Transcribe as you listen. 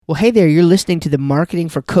Well, hey there, you're listening to the Marketing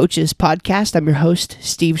for Coaches podcast. I'm your host,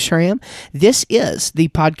 Steve Schramm. This is the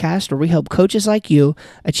podcast where we help coaches like you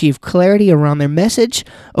achieve clarity around their message,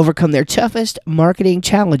 overcome their toughest marketing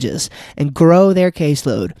challenges, and grow their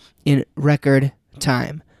caseload in record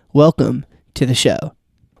time. Welcome to the show.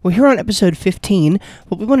 Well, here on episode 15,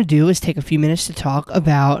 what we want to do is take a few minutes to talk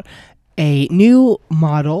about a new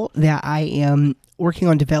model that I am working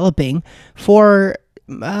on developing for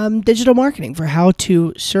digital marketing, for how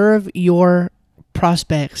to serve your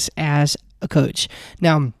prospects as a coach.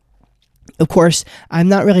 Now, of course, I'm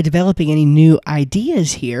not really developing any new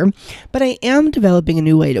ideas here, but I am developing a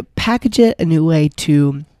new way to package it, a new way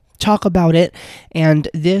to talk about it, and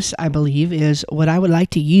this, I believe, is what I would like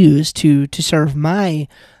to use to serve my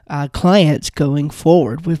clients going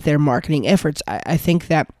forward with their marketing efforts. I think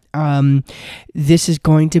that this is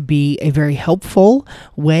going to be a very helpful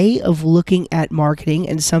way of looking at marketing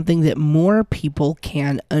and something that more people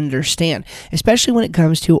can understand, especially when it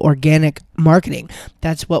comes to organic marketing.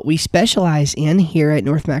 That's what we specialize in here at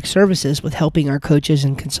NorthMax Services, with helping our coaches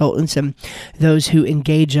and consultants and those who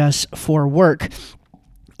engage us for work.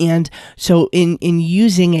 And so in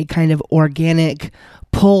using a kind of organic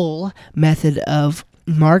pull method of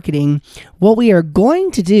marketing, what we are going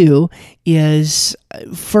to do is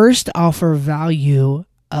first offer value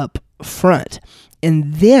up front,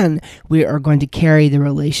 and then we are going to carry the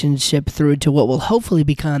relationship through to what will hopefully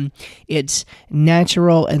become its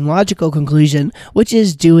natural and logical conclusion, which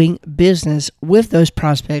is doing business with those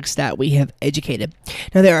prospects that we have educated.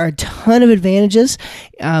 Now, there are a ton of advantages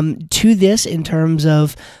to this in terms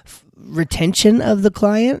of retention of the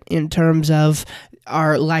client, in terms of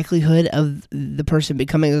our likelihood of the person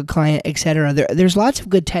becoming a client, etc. There's lots of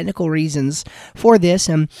good technical reasons for this,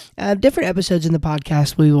 and different episodes in the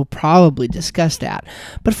podcast we will probably discuss that.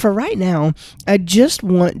 But for right now, I just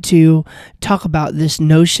want to talk about this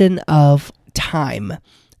notion of time,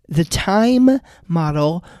 the time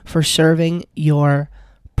model for serving your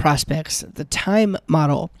prospects, the time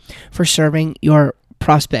model for serving your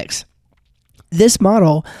prospects. This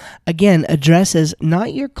model, again, addresses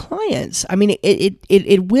not your clients. I mean,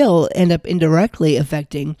 it will end up indirectly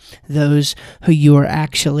affecting those who you are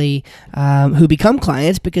actually, who become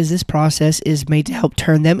clients, because this process is made to help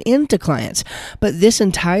turn them into clients. But this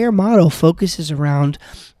entire model focuses around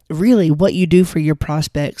really what you do for your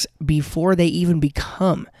prospects before they even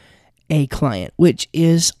become a client, which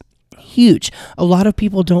is huge. A lot of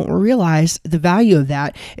people don't realize the value of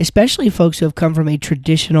that, especially folks who have come from a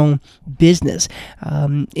traditional business.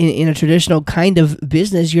 In a traditional kind of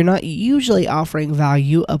business, you're not usually offering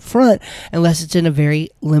value up front unless it's in a very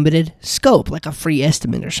limited scope, like a free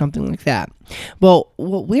estimate or something like that. Well,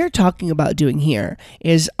 what we're talking about doing here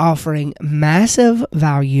is offering massive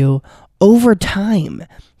value over time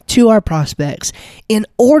to our prospects in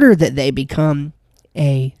order that they become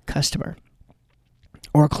a customer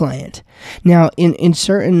or client. Now, in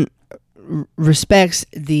certain respects,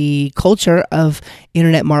 the culture of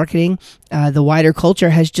internet marketing, the wider culture,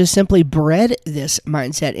 has just simply bred this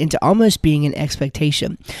mindset into almost being an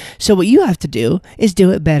expectation. So what you have to do is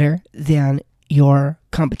do it better than your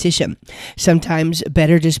competition. Sometimes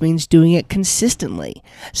better just means doing it consistently.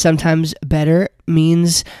 Sometimes better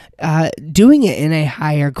means doing it in a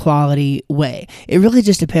higher quality way. It really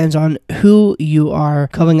just depends on who you are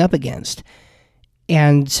coming up against.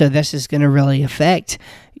 And so this is going to really affect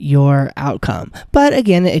your outcome. But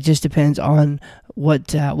again, it just depends on what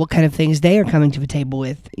kind of things they are coming to the table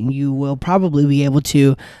with. You will probably be able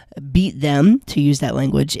to beat them, to use that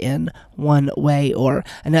language, in one way or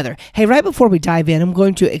another. Hey, right before we dive in, I'm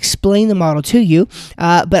going to explain the model to you.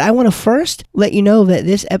 But I want to first let you know that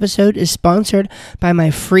this episode is sponsored by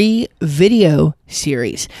my free video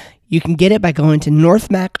series. You can get it by going to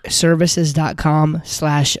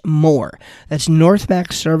northmaxservices.com/more. That's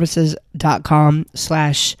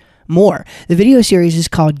northmaxservices.com/more. The video series is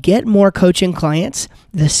called Get More Coaching Clients,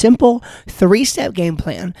 the simple 3-step game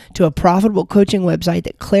plan to a profitable coaching website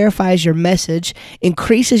that clarifies your message,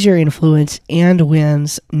 increases your influence, and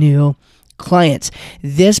wins new clients.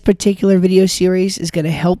 This particular video series is going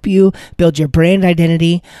to help you build your brand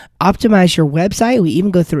identity, optimize your website. We even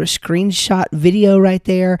go through a screenshot video right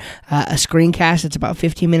there, a screencast that's about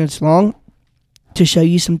 15 minutes long, to show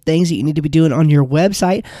you some things that you need to be doing on your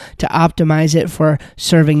website to optimize it for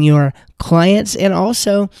serving your clients. And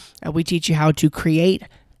also, we teach you how to create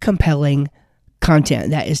compelling content.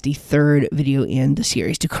 That is the third video in the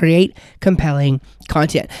series, to create compelling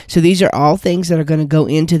content. So these are all things that are going to go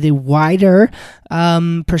into the wider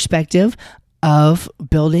perspective of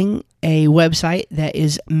building a website that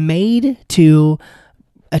is made to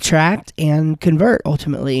attract and convert,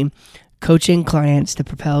 ultimately, coaching clients to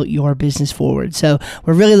propel your business forward. So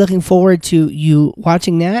we're really looking forward to you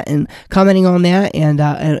watching that and commenting on that,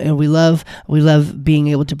 and we love being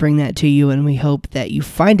able to bring that to you, and we hope that you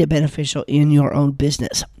find it beneficial in your own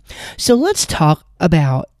business. So let's talk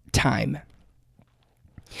about time.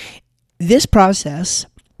 This process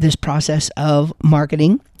of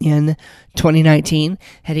marketing in 2019,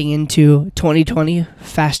 heading into 2020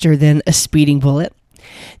 faster than a speeding bullet.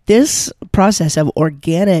 This process of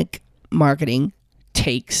organic marketing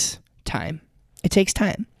takes time. It takes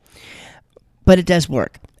time, but it does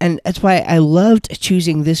work. And that's why I loved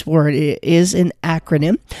choosing this word. It is an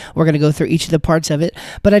acronym. We're going to go through each of the parts of it,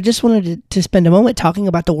 but I just wanted to spend a moment talking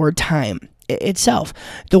about the word time itself.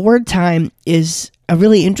 The word time is a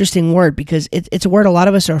really interesting word because it's a word a lot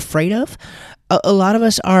of us are afraid of. A lot of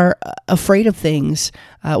us are afraid of things.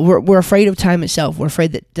 We're afraid of time itself. We're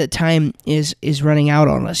afraid that time is running out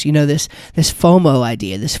on us. You know, this FOMO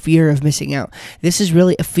idea, this fear of missing out. This is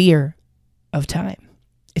really a fear of time.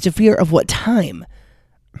 It's a fear of what time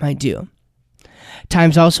might do.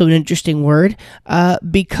 Time's also an interesting word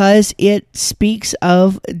because it speaks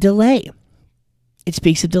of delay. It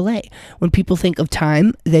speaks of delay. When people think of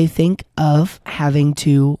time, they think of having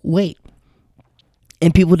to wait.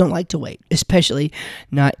 And people don't like to wait, especially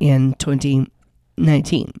not in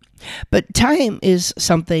 2019. But time is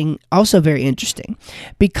something also very interesting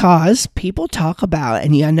because people talk about,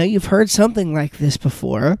 and I know you've heard something like this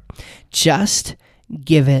before, just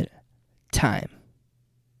give it time.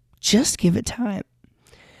 Just give it time.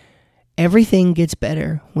 Everything gets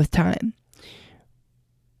better with time.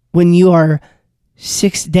 When you are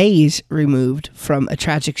 6 days removed from a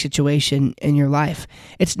tragic situation in your life,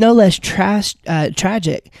 it's no less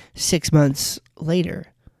tragic 6 months later.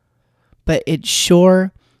 But it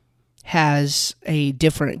sure has a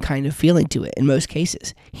different kind of feeling to it in most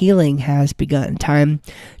cases. Healing has begun. Time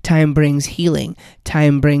brings healing.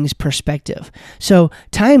 Time brings perspective. So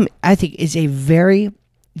time, I think, is a very,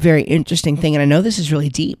 very interesting thing. And I know this is really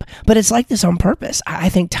deep, but it's like this on purpose. I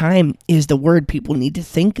think time is the word people need to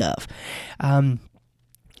think of.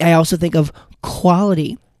 I also think of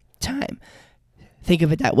quality time. Think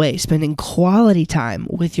of it that way, spending quality time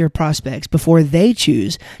with your prospects before they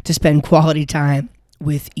choose to spend quality time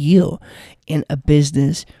with you in a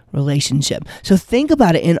business relationship. So think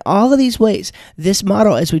about it in all of these ways. This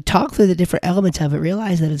model, as we talk through the different elements of it,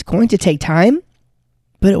 realize that it's going to take time,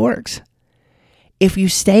 but it works. If you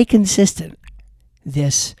stay consistent,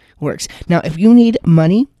 this works. Now, if you need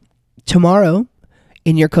money tomorrow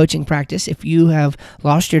in your coaching practice, if you have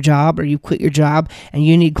lost your job or you quit your job and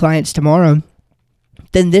you need clients tomorrow,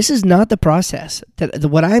 then this is not the process.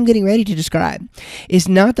 What I'm getting ready to describe is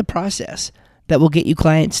not the process that will get you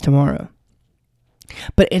clients tomorrow.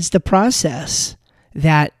 But it's the process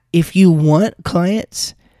that if you want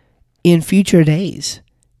clients in future days,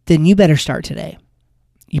 then you better start today.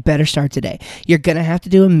 You better start today. You're going to have to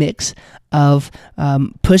do a mix of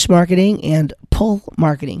push marketing and pull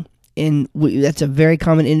marketing. And that's a very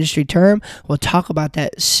common industry term. We'll talk about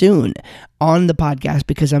that soon on the podcast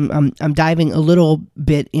because I'm diving a little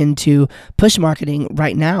bit into push marketing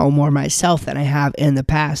right now more myself than I have in the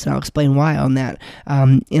past, and I'll explain why on that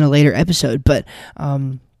in a later episode. But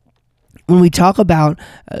when we talk about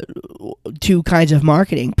two kinds of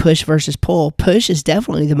marketing, push versus pull, push is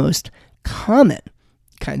definitely the most common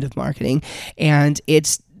kind of marketing, and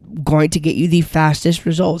it's going to get you the fastest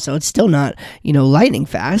results. So it's still not, lightning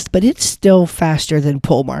fast, but it's still faster than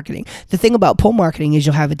pull marketing. The thing about pull marketing is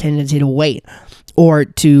you'll have a tendency to wait or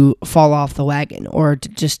to fall off the wagon or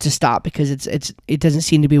just to stop because it doesn't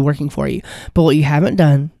seem to be working for you. But what you haven't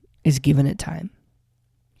done is given it time.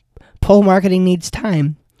 Pull marketing needs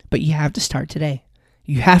time, but you have to start today.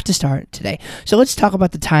 You have to start today. So let's talk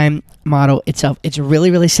about the time model itself. It's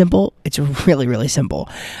really, really simple. It's really, really simple.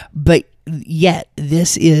 But yet,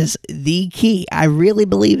 this is the key, I really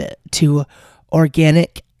believe it, to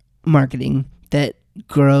organic marketing that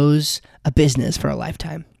grows a business for a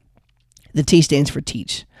lifetime. The T stands for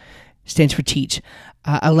teach.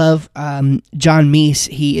 I love John Meese.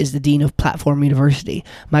 He is the dean of Platform University,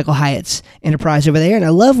 Michael Hyatt's enterprise over there. And I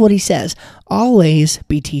love what he says. Always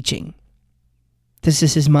be teaching. This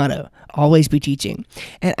is his motto. Always be teaching.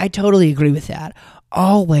 And I totally agree with that.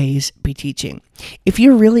 Always be teaching. If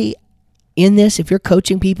you're really in this, if you're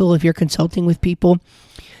coaching people, if you're consulting with people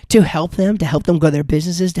to help them grow their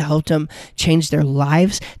businesses, to help them change their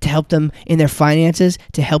lives, to help them in their finances,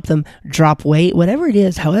 to help them drop weight, whatever it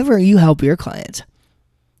is, however you help your clients,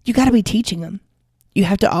 you got to be teaching them. You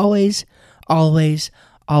have to always, always,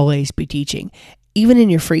 always be teaching, even in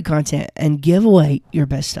your free content, and give away your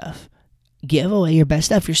best stuff. Give away your best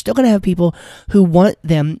stuff. You're still going to have people who want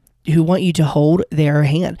them who want you to hold their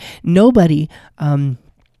hand. Nobody, let me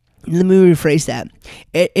rephrase that.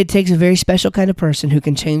 It takes a very special kind of person who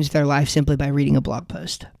can change their life simply by reading a blog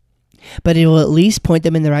post. But it will at least point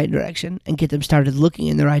them in the right direction and get them started looking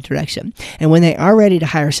in the right direction. And when they are ready to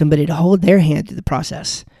hire somebody to hold their hand through the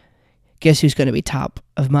process, guess who's going to be top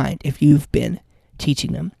of mind if you've been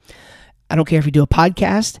teaching them? I don't care if you do a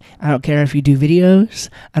podcast. I don't care if you do videos.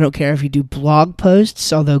 I don't care if you do blog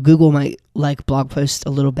posts, although Google might like blog posts a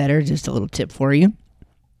little better. Just a little tip for you.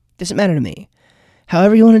 Doesn't matter to me.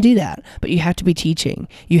 However you want to do that. But you have to be teaching.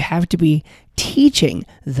 You have to be teaching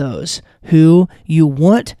those who you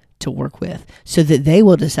want to work with so that they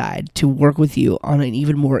will decide to work with you on an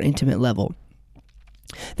even more intimate level.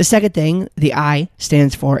 The second thing, the I,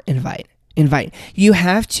 stands for invite. Invite. You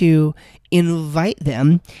have to invite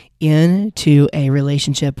them into a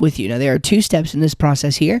relationship with you. Now, there are 2 steps in this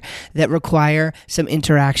process here that require some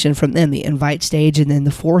interaction from them, the invite stage and then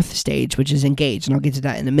the 4th stage, which is engage, and I'll get to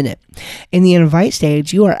that in a minute. In the invite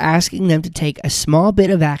stage, you are asking them to take a small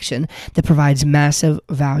bit of action that provides massive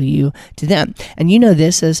value to them. And you know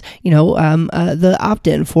this as, the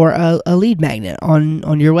opt-in for a lead magnet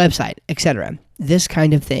on your website, etc. This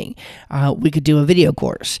kind of thing. We could do a video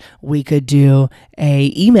course. We could do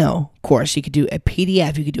a email course. You could do a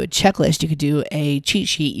PDF. You could do a checklist. You could do a cheat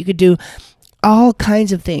sheet. You could do all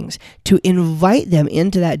kinds of things to invite them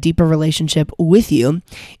into that deeper relationship with you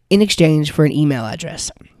in exchange for an email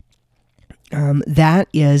address. That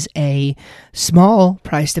is a small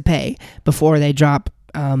price to pay before they drop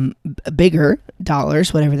bigger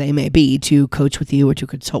dollars, whatever they may be, to coach with you or to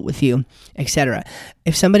consult with you, etc.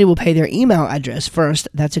 If somebody will pay their email address first,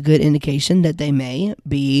 that's a good indication that they may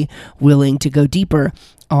be willing to go deeper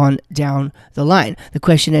on down the line. The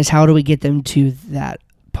question is, how do we get them to that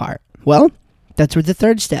part? Well, that's where the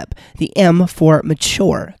 3rd step, the M for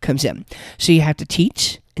mature, comes in. So you have to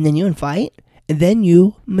teach, and then you invite, and then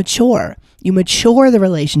you mature. You mature the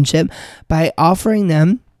relationship by offering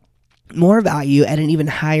them more value at an even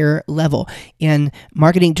higher level. In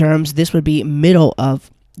marketing terms, this would be middle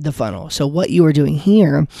of the funnel. So what you are doing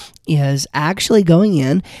here is actually going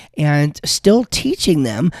in and still teaching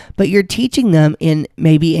them, but you're teaching them in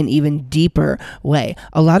maybe an even deeper way.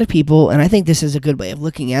 A lot of people, and I think this is a good way of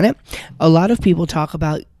looking at it, a lot of people talk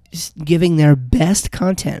about giving their best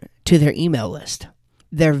content to their email list,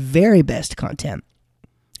 their very best content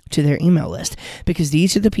to their email list, because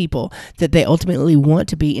these are the people that they ultimately want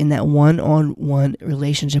to be in that one-on-one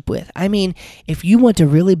relationship with. I mean, if you want to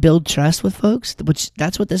really build trust with folks, which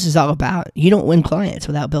that's what this is all about, you don't win clients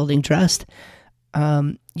without building trust.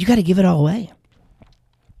 You got to give it all away.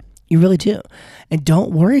 You really do. And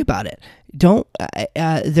don't worry about it.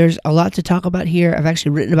 There's a lot to talk about here. I've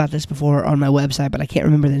actually written about this before on my website, but I can't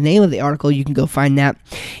remember the name of the article. You can go find that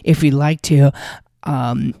if you'd like to.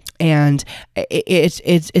 And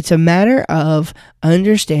it's a matter of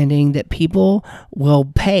understanding that people will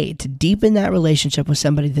pay to deepen that relationship with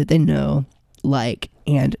somebody that they know, like,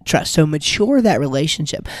 and trust. So mature that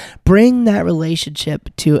relationship. Bring that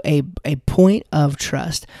relationship to a point of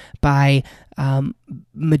trust by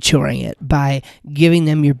maturing it, by giving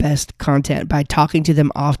them your best content, by talking to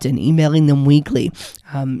them often, emailing them weekly.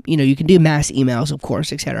 You can do mass emails, of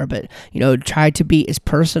course, etc. But, try to be as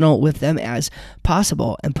personal with them as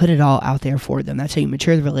possible and put it all out there for them. That's how you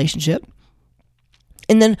mature the relationship.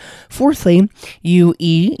 And then fourthly, you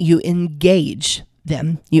engage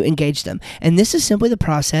them. You engage them. And this is simply the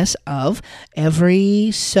process of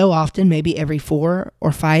every so often, maybe every 4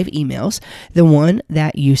 or 5 emails, the one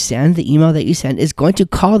that you send, the email that you send is going to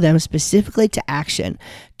call them specifically to action.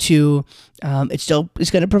 It's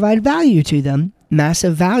going to provide value to them,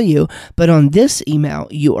 massive value, but on this email,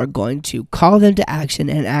 you are going to call them to action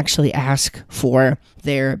and actually ask for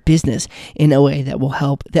their business in a way that will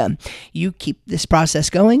help them. You keep this process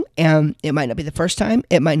going, and it might not be the first time,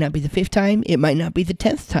 it might not be the 5th time, it might not be the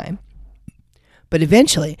 10th time. But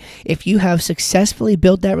eventually, if you have successfully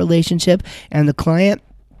built that relationship and the client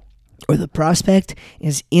or the prospect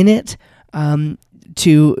is in it,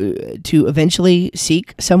 to eventually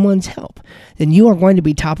seek someone's help, then you are going to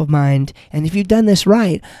be top of mind. And if you've done this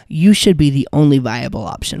right, you should be the only viable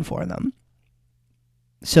option for them.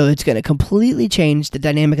 So it's going to completely change the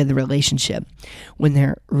dynamic of the relationship when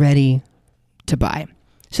they're ready to buy.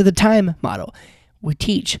 So the time model, we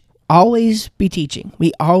teach, always be teaching.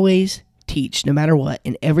 We always teach, no matter what,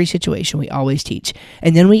 in every situation, we always teach.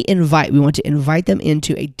 And then we want to invite them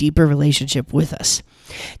into a deeper relationship with us.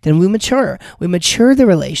 Then we mature the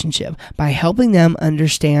relationship by helping them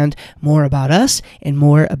understand more about us and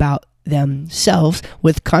more about themselves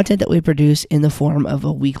with content that we produce in the form of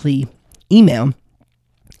a weekly email.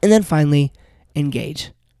 And then finally,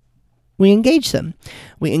 engage. we engage them.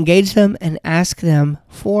 We engage them and ask them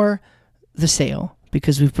for the sale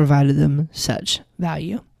because we've provided them such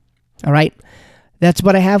value. All right. That's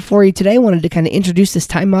what I have for you today. I wanted to kind of introduce this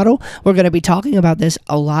time model. We're going to be talking about this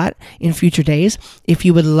a lot in future days. If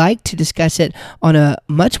you would like to discuss it on a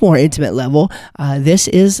much more intimate level, this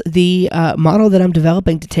is the model that I'm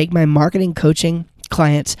developing to take my marketing coaching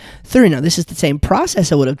clients through. Now, this is the same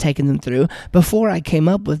process I would have taken them through before I came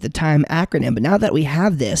up with the TIME acronym. But now that we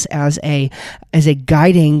have this as a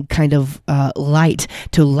guiding kind of light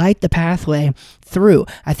to light the pathway through,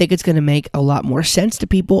 I think it's going to make a lot more sense to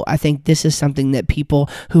people. I think this is something that people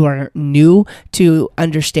who are new to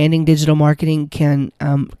understanding digital marketing can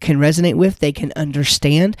resonate with. They can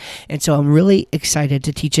understand. And so I'm really excited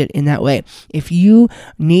to teach it in that way. If you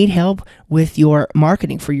need help with your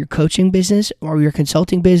marketing for your coaching business or your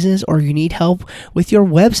consulting business, or you need help with your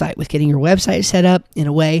website, with getting your website set up in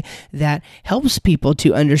a way that helps people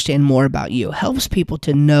to understand more about you, helps people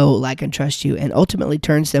to know, like, and trust you, and ultimately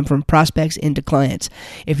turns them from prospects into clients.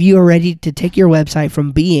 If you are ready to take your website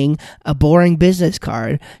from being a boring business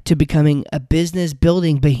card to becoming a business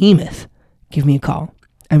building behemoth, give me a call.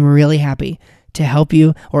 I'm really happy to help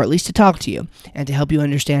you, or at least to talk to you, and to help you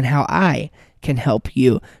understand how I can help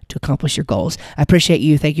you to accomplish your goals. I appreciate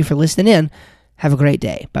you. Thank you for listening in. Have a great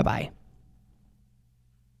day. Bye-bye.